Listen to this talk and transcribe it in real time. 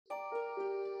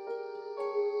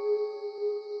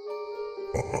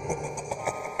The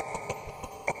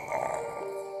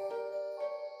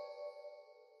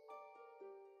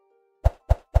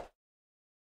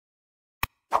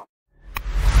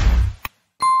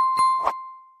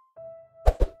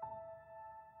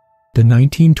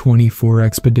 1924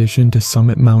 expedition to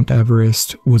summit Mount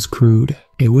Everest was crude.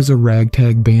 It was a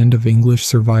ragtag band of English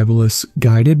survivalists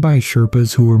guided by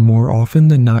Sherpas who were more often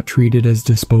than not treated as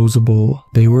disposable.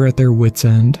 They were at their wits'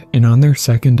 end and on their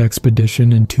second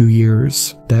expedition in 2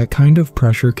 years. That kind of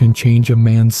pressure can change a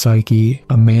man's psyche.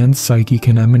 A man's psyche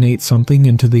can emanate something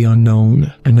into the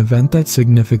unknown. An event that's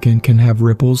significant can have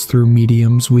ripples through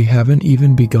mediums we haven't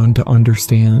even begun to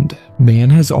understand. Man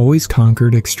has always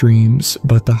conquered extremes,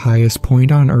 but the highest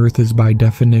point on Earth is by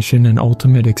definition an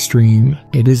ultimate extreme.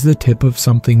 It is the tip of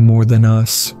something more than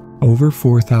us. Over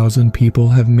 4,000 people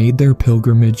have made their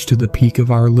pilgrimage to the peak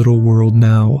of our little world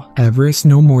now. Everest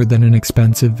no more than an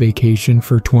expensive vacation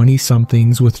for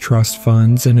 20-somethings with trust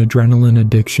funds and adrenaline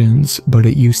addictions, but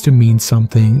it used to mean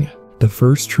something. The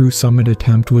first true summit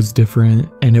attempt was different,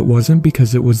 and it wasn't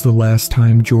because it was the last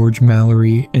time George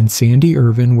Mallory and Sandy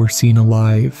Irvin were seen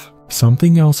alive.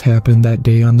 Something else happened that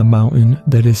day on the mountain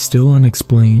that is still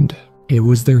unexplained. It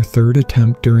was their third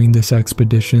attempt during this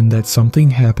expedition that something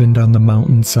happened on the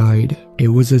mountainside. It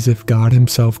was as if God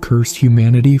himself cursed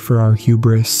humanity for our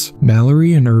hubris.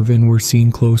 Mallory and Irvin were seen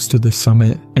close to the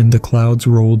summit, and the clouds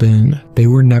rolled in. They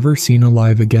were never seen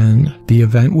alive again. The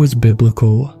event was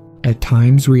biblical. At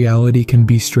times, reality can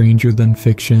be stranger than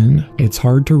fiction. It's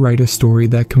hard to write a story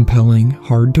that compelling,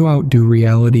 hard to outdo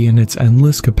reality in its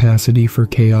endless capacity for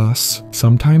chaos.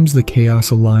 Sometimes the chaos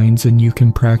aligns and you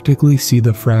can practically see the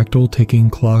fractal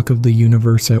ticking clock of the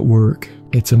universe at work.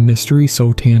 It's a mystery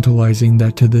so tantalizing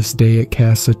that to this day it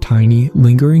casts a tiny,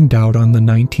 lingering doubt on the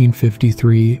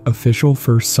 1953 official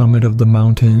first summit of the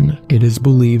mountain. It is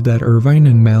believed that Irvine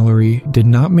and Mallory did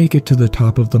not make it to the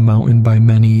top of the mountain by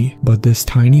many, but this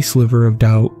tiny sliver of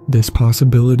doubt, this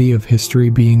possibility of history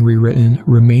being rewritten,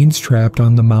 remains trapped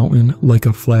on the mountain like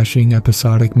a flashing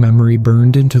episodic memory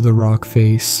burned into the rock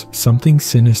face. Something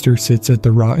sinister sits at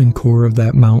the rotten core of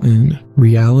that mountain.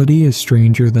 Reality is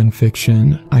stranger than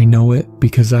fiction. I know it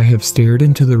because I have stared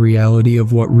into the reality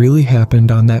of what really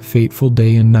happened on that fateful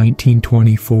day in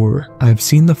 1924. I've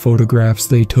seen the photographs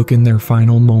they took in their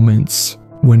final moments.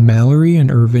 When Mallory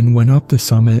and Irvin went up the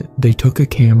summit, they took a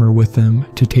camera with them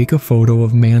to take a photo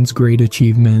of man's great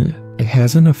achievement. It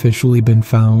hasn't officially been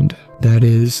found. That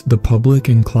is, the public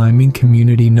and climbing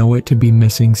community know it to be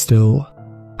missing still.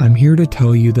 I'm here to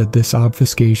tell you that this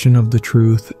obfuscation of the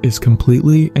truth is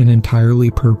completely and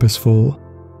entirely purposeful,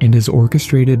 and is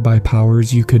orchestrated by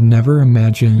powers you could never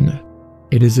imagine.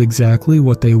 It is exactly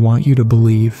what they want you to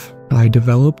believe. I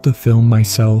developed the film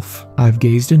myself. I've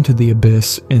gazed into the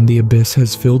abyss, and the abyss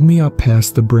has filled me up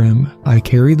past the brim. I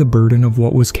carry the burden of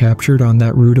what was captured on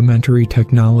that rudimentary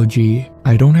technology.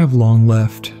 I don't have long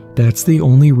left. That's the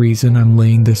only reason I'm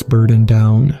laying this burden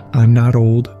down. I'm not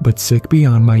old, but sick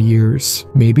beyond my years.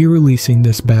 Maybe releasing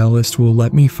this ballast will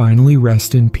let me finally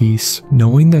rest in peace,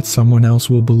 knowing that someone else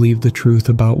will believe the truth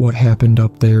about what happened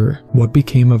up there. What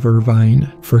became of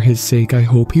Irvine? For his sake, I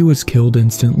hope he was killed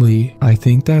instantly. I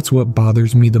think that's what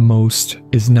bothers me the most,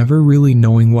 is never really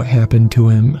knowing what happened to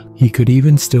him. He could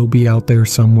even still be out there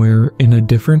somewhere, in a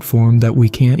different form that we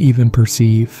can't even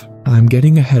perceive. I'm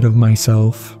getting ahead of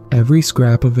myself. Every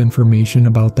scrap of information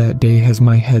about that day has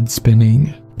my head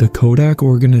spinning. The Kodak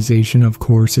organization, of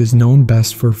course, is known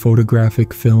best for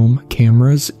photographic film,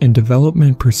 cameras, and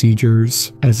development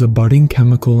procedures. As a budding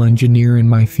chemical engineer in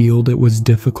my field, it was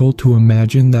difficult to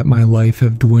imagine that my life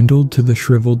have dwindled to the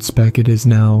shriveled speck it is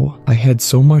now. I had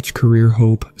so much career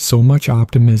hope, so much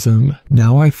optimism.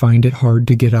 Now I find it hard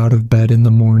to get out of bed in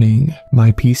the morning.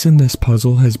 My piece in this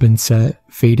puzzle has been set,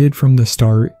 fated from the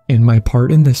start, and my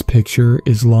part in this picture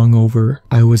is long over.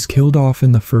 I was killed off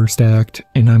in the first act,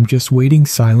 and I'm just waiting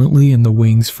silently in the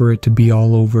wings for it to be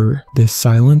all over. This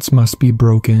silence must be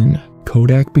broken.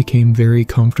 Kodak became very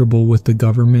comfortable with the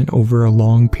government over a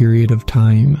long period of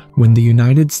time. When the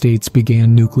United States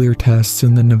began nuclear tests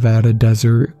in the Nevada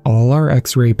desert, all our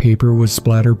X-ray paper was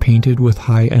splatter painted with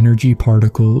high-energy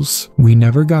particles. We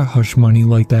never got hush money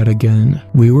like that again.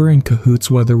 We were in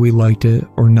cahoots whether we liked it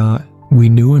or not. We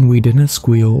knew and we didn't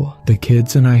squeal. The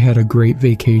kids and I had a great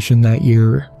vacation that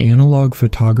year. Analog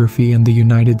photography and the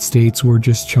United States were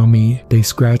just chummy. They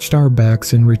scratched our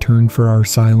backs in return for our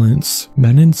silence.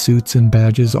 Men in suits and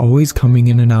badges always coming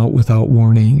in and out without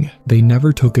warning. They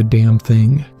never took a damn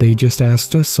thing. They just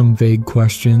asked us some vague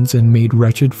questions and made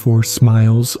wretched forced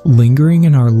smiles, lingering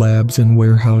in our labs and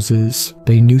warehouses.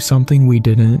 They knew something we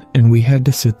didn't, and we had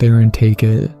to sit there and take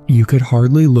it. You could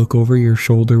hardly look over your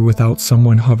shoulder without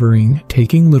someone hovering,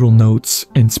 taking little notes,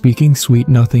 and speaking sweet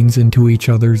nothings into each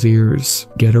other's ears.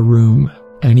 Get a room.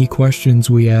 Any questions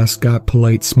we asked got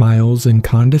polite smiles and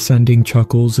condescending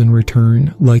chuckles in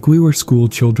return, like we were school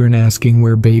children asking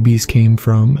where babies came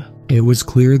from. It was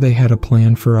clear they had a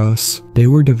plan for us. They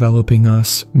were developing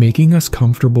us, making us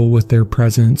comfortable with their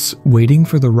presence, waiting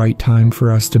for the right time for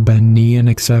us to bend knee and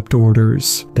accept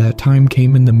orders. That time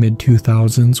came in the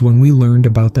mid-2000s when we learned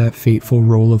about that fateful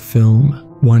roll of film.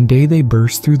 One day they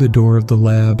burst through the door of the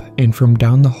lab, and from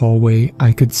down the hallway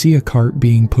I could see a cart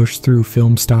being pushed through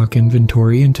film stock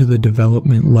inventory into the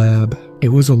development lab. It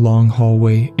was a long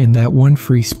hallway, and that one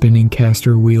free spinning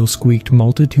caster wheel squeaked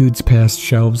multitudes past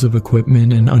shelves of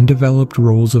equipment and undeveloped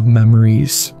rolls of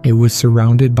memories. It was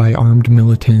surrounded by armed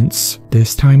militants.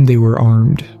 This time they were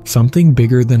armed. Something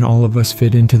bigger than all of us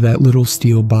fit into that little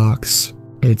steel box.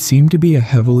 It seemed to be a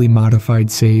heavily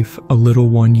modified safe, a little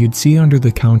one you'd see under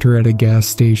the counter at a gas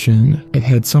station. It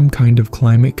had some kind of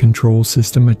climate control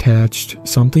system attached,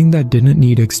 something that didn't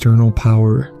need external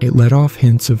power. It let off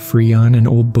hints of Freon and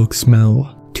old book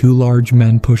smell. Two large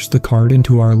men pushed the cart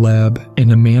into our lab,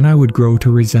 and a man I would grow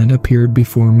to resent appeared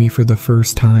before me for the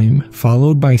first time,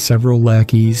 followed by several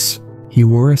lackeys. He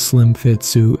wore a slim-fit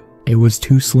suit. It was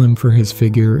too slim for his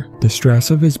figure. The stress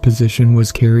of his position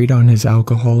was carried on his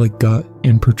alcoholic gut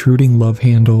and protruding love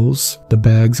handles. The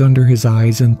bags under his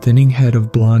eyes and thinning head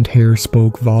of blonde hair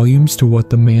spoke volumes to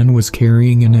what the man was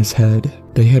carrying in his head.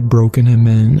 They had broken him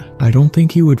in. I don't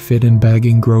think he would fit in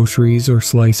bagging groceries or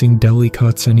slicing deli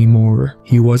cuts anymore.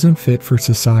 He wasn't fit for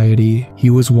society.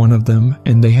 He was one of them,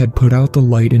 and they had put out the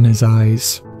light in his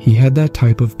eyes. He had that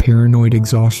type of paranoid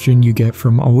exhaustion you get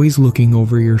from always looking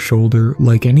over your shoulder,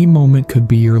 like any moment could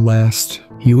be your last.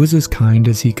 He was as kind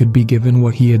as he could be given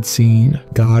what he had seen.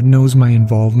 God knows my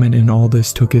involvement in all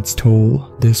this took its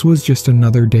toll. This was just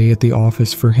another day at the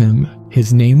office for him.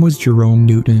 His name was Jerome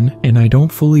Newton, and I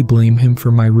don't fully blame him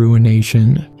for my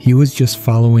ruination. He was just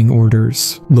following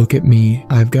orders. Look at me,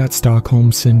 I've got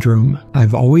Stockholm Syndrome.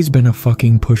 I've always been a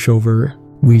fucking pushover.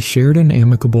 We shared an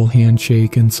amicable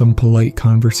handshake and some polite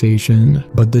conversation,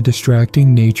 but the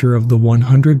distracting nature of the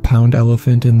 100-pound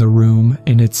elephant in the room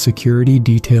and its security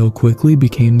detail quickly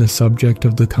became the subject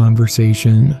of the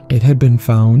conversation. It had been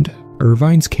found.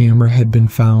 Irvine's camera had been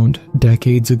found,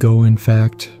 decades ago in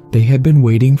fact. They had been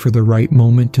waiting for the right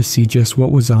moment to see just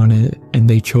what was on it, and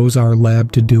they chose our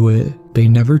lab to do it. They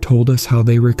never told us how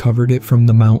they recovered it from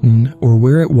the mountain or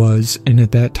where it was, and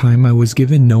at that time I was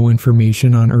given no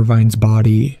information on Irvine's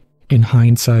body. In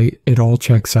hindsight, it all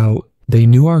checks out. They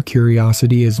knew our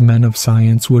curiosity as men of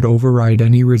science would override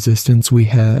any resistance we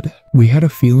had. We had a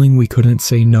feeling we couldn't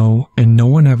say no, and no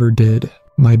one ever did.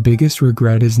 My biggest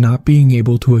regret is not being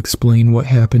able to explain what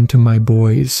happened to my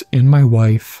boys and my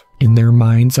wife. In their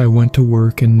minds, I went to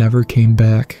work and never came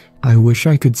back. I wish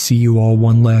I could see you all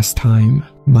one last time.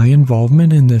 My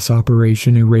involvement in this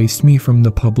operation erased me from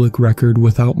the public record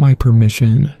without my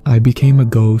permission. I became a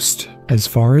ghost. As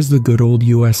far as the good old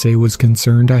USA was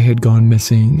concerned, I had gone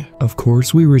missing. Of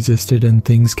course we resisted and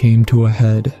things came to a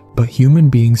head. But human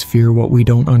beings fear what we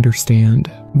don't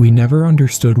understand. We never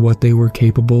understood what they were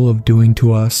capable of doing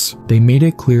to us. They made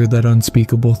it clear that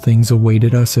unspeakable things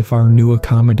awaited us if our new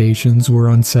accommodations were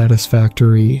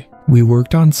unsatisfactory. We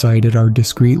worked on site at our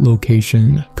discreet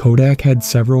location. Kodak had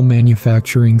several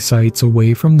manufacturing sites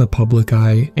away from the public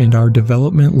eye, and our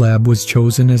development lab was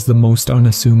chosen as the most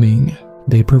unassuming.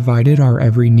 They provided our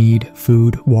every need,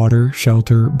 food, water,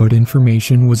 shelter, but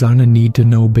information was on a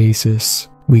need-to-know basis.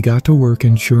 We got to work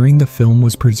ensuring the film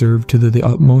was preserved to the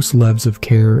utmost levels of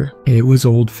care. It was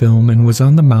old film and was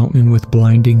on the mountain with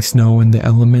blinding snow and the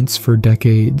elements for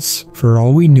decades. For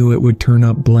all we knew, it would turn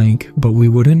up blank, but we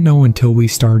wouldn't know until we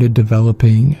started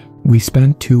developing. We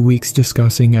spent 2 weeks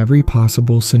discussing every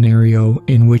possible scenario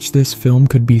in which this film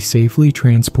could be safely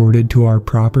transported to our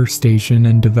proper station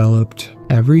and developed.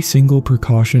 Every single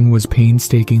precaution was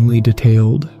painstakingly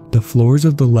detailed. The floors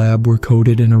of the lab were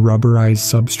coated in a rubberized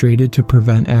substrate to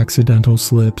prevent accidental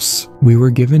slips. We were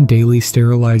given daily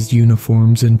sterilized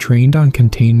uniforms and trained on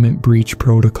containment breach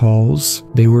protocols.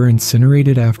 They were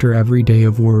incinerated after every day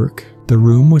of work. The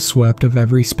room was swept of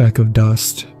every speck of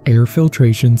dust. Air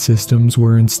filtration systems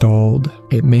were installed.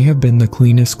 It may have been the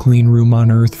cleanest clean room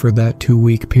on Earth for that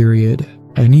 2-week period.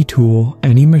 Any tool,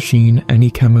 any machine,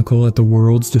 any chemical at the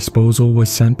world's disposal was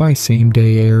sent by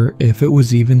same-day air if it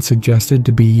was even suggested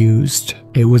to be used.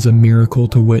 It was a miracle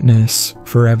to witness.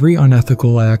 For every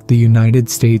unethical act the United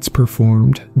States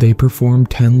performed, they performed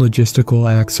 10 logistical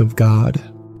acts of God.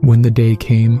 When the day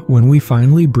came, when we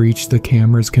finally breached the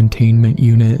camera's containment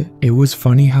unit, it was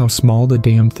funny how small the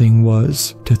damn thing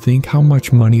was. To think how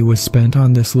much money was spent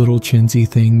on this little chintzy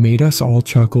thing made us all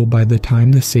chuckle by the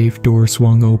time the safe door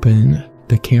swung open.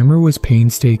 The camera was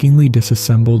painstakingly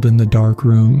disassembled in the dark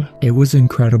room. It was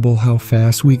incredible how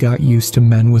fast we got used to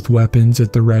men with weapons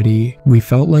at the ready. We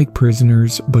felt like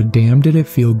prisoners, but damn did it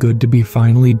feel good to be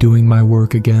finally doing my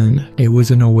work again. It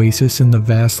was an oasis in the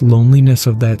vast loneliness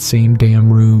of that same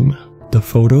damn room. The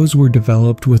photos were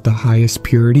developed with the highest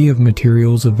purity of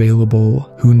materials available.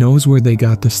 Who knows where they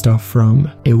got the stuff from?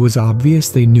 It was obvious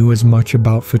they knew as much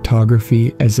about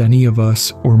photography as any of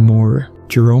us, or more.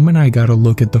 Jerome and I got a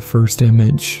look at the first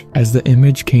image. As the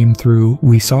image came through,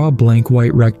 we saw a blank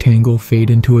white rectangle fade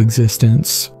into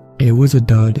existence. It was a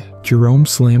dud. Jerome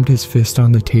slammed his fist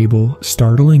on the table,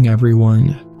 startling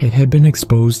everyone. It had been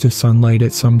exposed to sunlight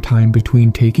at some time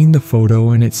between taking the photo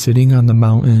and it sitting on the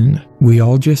mountain. We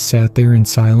all just sat there in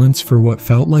silence for what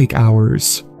felt like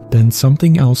hours. Then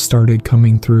something else started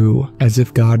coming through, as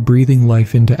if God breathing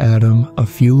life into Adam. A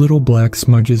few little black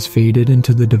smudges faded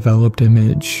into the developed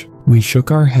image. We shook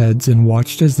our heads and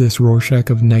watched as this Rorschach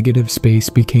of negative space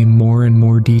became more and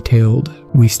more detailed.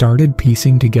 We started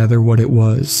piecing together what it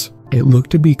was. It looked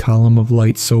to be a column of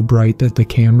light so bright that the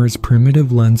camera's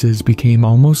primitive lenses became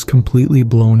almost completely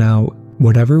blown out.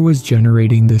 Whatever was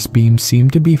generating this beam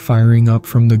seemed to be firing up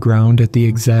from the ground at the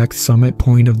exact summit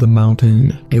point of the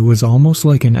mountain. It was almost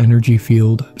like an energy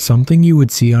field, something you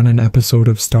would see on an episode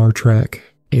of Star Trek.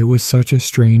 It was such a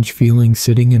strange feeling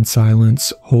sitting in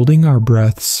silence, holding our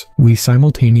breaths. We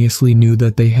simultaneously knew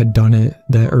that they had done it,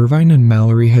 that Irvine and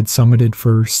Mallory had summited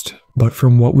first. But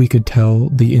from what we could tell,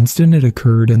 the instant it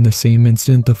occurred and the same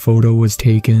instant the photo was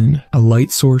taken, a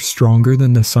light source stronger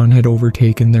than the sun had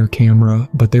overtaken their camera,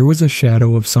 but there was a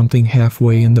shadow of something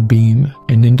halfway in the beam,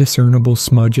 an indiscernible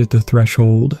smudge at the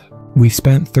threshold. We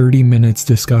spent 30 minutes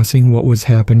discussing what was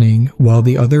happening, while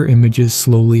the other images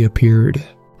slowly appeared.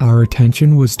 Our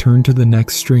attention was turned to the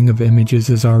next string of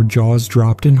images as our jaws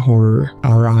dropped in horror,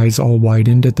 our eyes all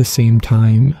widened at the same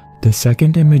time. The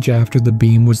second image after the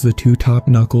beam was the two top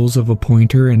knuckles of a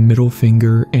pointer and middle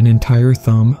finger, an entire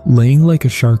thumb, laying like a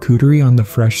charcuterie on the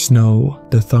fresh snow.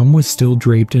 The thumb was still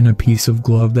draped in a piece of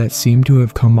glove that seemed to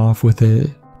have come off with it.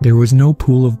 There was no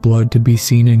pool of blood to be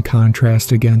seen in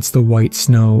contrast against the white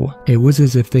snow. It was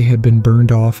as if they had been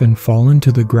burned off and fallen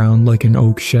to the ground like an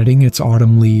oak shedding its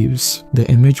autumn leaves. The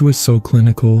image was so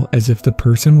clinical, as if the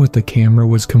person with the camera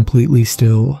was completely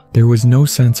still. There was no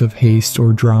sense of haste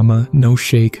or drama, no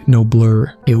shake, no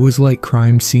blur. It was like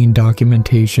crime scene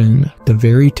documentation. The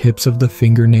very tips of the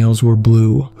fingernails were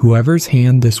blue. Whoever's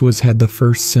hand this was had the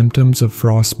first symptoms of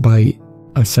frostbite.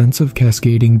 A sense of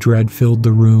cascading dread filled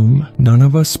the room. None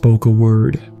of us spoke a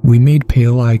word. We made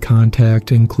pale eye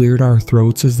contact and cleared our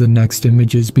throats as the next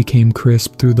images became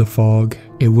crisp through the fog.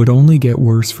 It would only get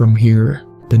worse from here.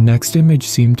 The next image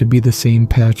seemed to be the same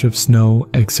patch of snow,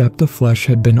 except the flesh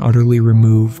had been utterly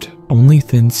removed. Only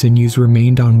thin sinews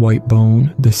remained on white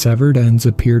bone. The severed ends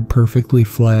appeared perfectly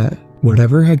flat.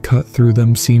 Whatever had cut through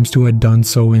them seems to have done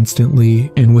so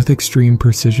instantly and with extreme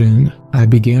precision. I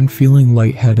began feeling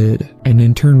lightheaded. An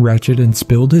intern wretched and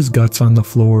spilled his guts on the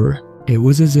floor. It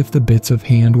was as if the bits of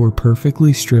hand were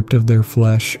perfectly stripped of their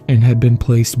flesh and had been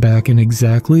placed back in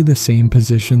exactly the same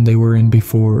position they were in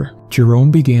before.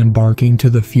 Jerome began barking to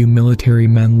the few military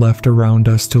men left around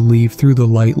us to leave through the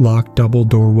light-locked double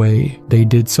doorway. They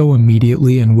did so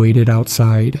immediately and waited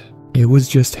outside. It was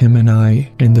just him and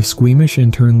I, and the squeamish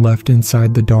intern left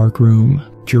inside the dark room.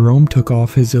 Jerome took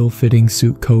off his ill-fitting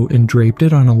suit coat and draped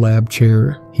it on a lab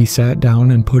chair. He sat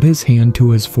down and put his hand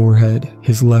to his forehead,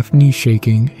 his left knee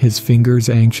shaking, his fingers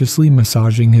anxiously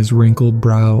massaging his wrinkled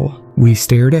brow. We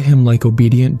stared at him like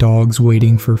obedient dogs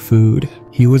waiting for food.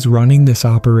 He was running this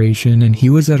operation and he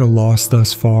was at a loss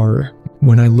thus far.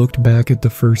 When I looked back at the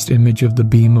first image of the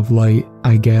beam of light,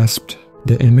 I gasped.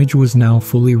 The image was now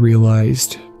fully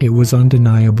realized. It was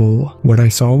undeniable. What I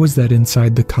saw was that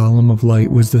inside the column of light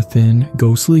was the thin,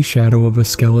 ghostly shadow of a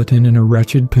skeleton in a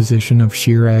wretched position of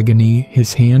sheer agony,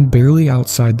 his hand barely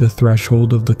outside the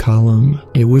threshold of the column.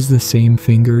 It was the same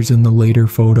fingers in the later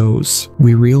photos.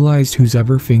 We realized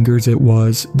whosever fingers it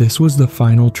was, this was the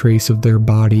final trace of their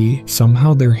body.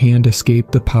 Somehow their hand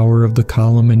escaped the power of the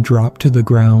column and dropped to the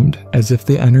ground, as if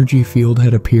the energy field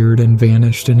had appeared and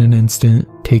vanished in an instant,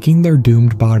 taking their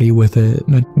doomed body with it.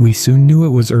 We soon knew it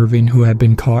was Irving who had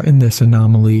been caught in this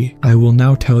anomaly. I will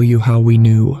now tell you how we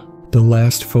knew. The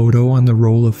last photo on the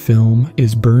roll of film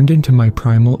is burned into my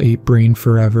primal ape brain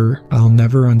forever. I'll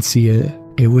never unsee it.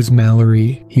 It was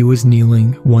Mallory. He was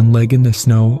kneeling, one leg in the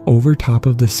snow, over top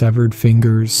of the severed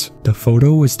fingers. The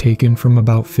photo was taken from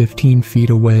about 15 feet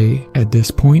away. At this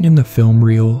point in the film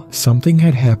reel, something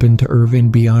had happened to Irvin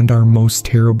beyond our most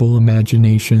terrible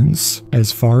imaginations.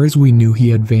 As far as we knew, he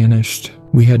had vanished.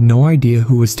 We had no idea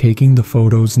who was taking the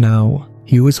photos now.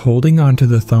 He was holding onto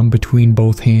the thumb between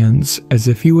both hands, as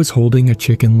if he was holding a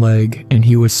chicken leg, and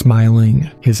he was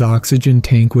smiling. His oxygen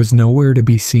tank was nowhere to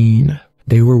be seen.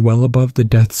 They were well above the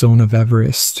death zone of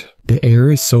Everest. The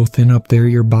air is so thin up there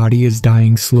your body is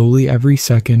dying slowly every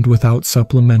second without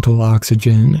supplemental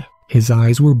oxygen. His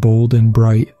eyes were bold and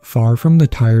bright, far from the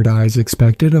tired eyes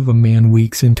expected of a man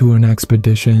weeks into an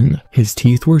expedition. His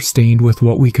teeth were stained with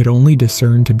what we could only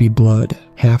discern to be blood.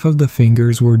 Half of the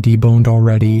fingers were deboned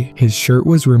already. His shirt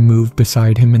was removed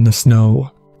beside him in the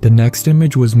snow. The next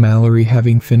image was Mallory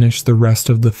having finished the rest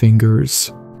of the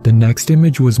fingers. The next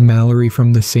image was Mallory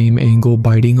from the same angle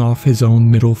biting off his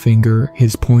own middle finger,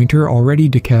 his pointer already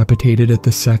decapitated at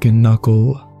the second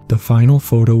knuckle. The final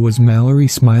photo was Mallory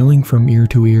smiling from ear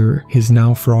to ear, his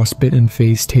now frostbitten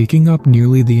face taking up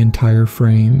nearly the entire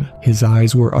frame. His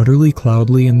eyes were utterly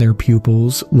cloudly in their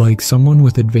pupils, like someone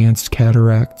with advanced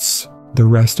cataracts. The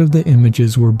rest of the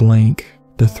images were blank.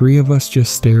 The three of us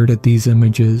just stared at these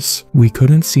images. We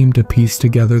couldn't seem to piece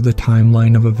together the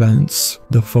timeline of events.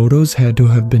 The photos had to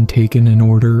have been taken in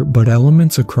order, but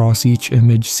elements across each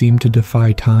image seemed to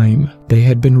defy time. They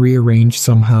had been rearranged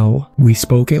somehow. We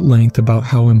spoke at length about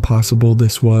how impossible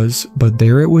this was, but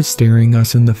there it was staring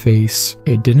us in the face.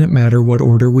 It didn't matter what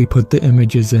order we put the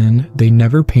images in, they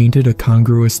never painted a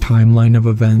congruous timeline of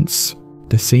events.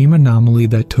 The same anomaly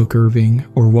that took Irving,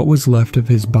 or what was left of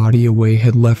his body, away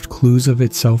had left clues of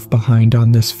itself behind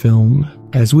on this film.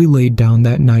 As we laid down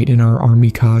that night in our army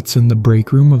cots in the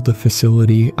break room of the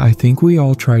facility, I think we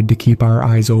all tried to keep our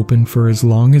eyes open for as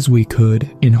long as we could,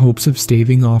 in hopes of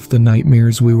staving off the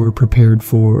nightmares we were prepared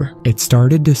for. It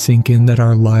started to sink in that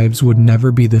our lives would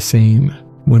never be the same.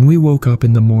 When we woke up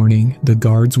in the morning, the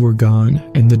guards were gone,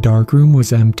 and the darkroom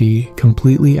was empty,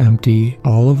 completely empty.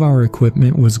 All of our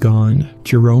equipment was gone.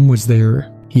 Jerome was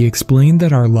there. He explained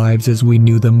that our lives as we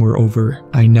knew them were over.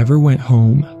 I never went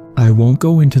home. I won't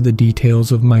go into the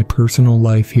details of my personal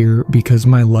life here because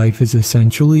my life is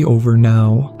essentially over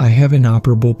now. I have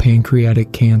inoperable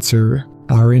pancreatic cancer.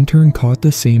 Our intern caught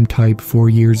the same type 4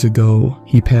 years ago.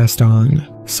 He passed on.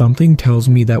 Something tells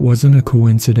me that wasn't a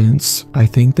coincidence. I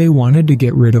think they wanted to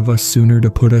get rid of us sooner to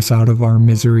put us out of our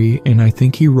misery, and I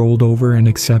think he rolled over and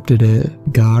accepted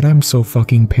it. God, I'm so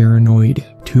fucking paranoid.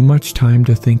 Too much time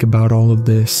to think about all of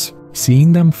this.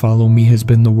 Seeing them follow me has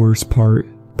been the worst part.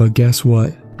 But guess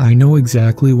what? I know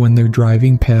exactly when they're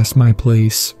driving past my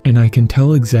place, and I can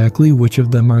tell exactly which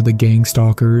of them are the gang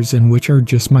stalkers and which are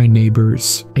just my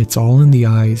neighbors. It's all in the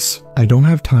eyes. I don't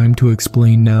have time to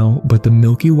explain now, but the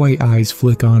milky white eyes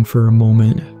flick on for a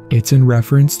moment. It's in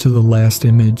reference to the last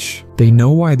image. They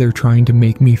know why they're trying to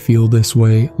make me feel this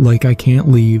way, like I can't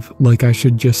leave, like I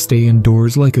should just stay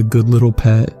indoors like a good little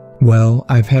pet. Well,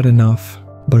 I've had enough.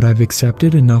 But I've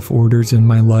accepted enough orders in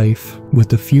my life. With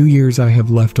the few years I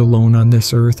have left alone on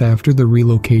this earth after the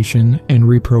relocation and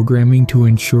reprogramming to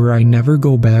ensure I never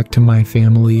go back to my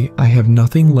family, I have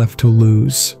nothing left to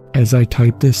lose. As I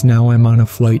type this now, I'm on a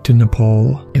flight to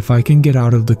Nepal. If I can get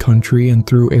out of the country and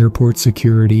through airport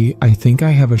security, I think I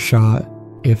have a shot.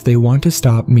 If they want to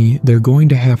stop me, they're going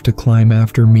to have to climb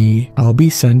after me. I'll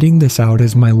be sending this out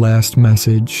as my last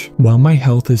message. While my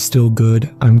health is still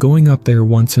good, I'm going up there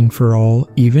once and for all,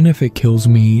 even if it kills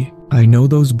me. I know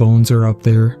those bones are up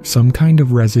there, some kind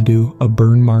of residue, a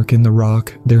burn mark in the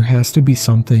rock. There has to be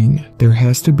something. There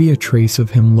has to be a trace of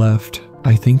him left.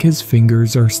 I think his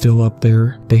fingers are still up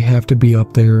there. They have to be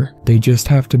up there. They just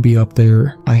have to be up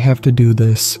there. I have to do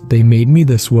this. They made me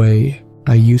this way.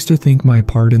 I used to think my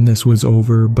part in this was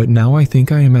over, but now I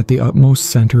think I am at the utmost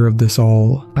center of this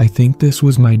all. I think this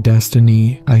was my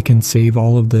destiny. I can save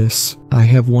all of this. I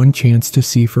have one chance to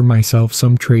see for myself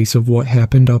some trace of what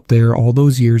happened up there all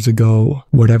those years ago.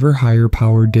 Whatever higher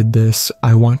power did this,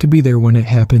 I want to be there when it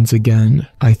happens again.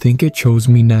 I think it chose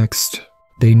me next.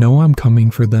 They know I'm coming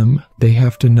for them. They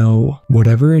have to know.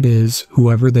 Whatever it is,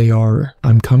 whoever they are,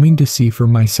 I'm coming to see for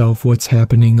myself what's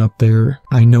happening up there.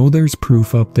 I know there's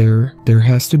proof up there. There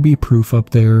has to be proof up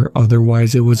there,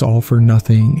 otherwise it was all for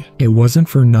nothing. It wasn't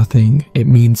for nothing. It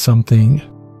means something.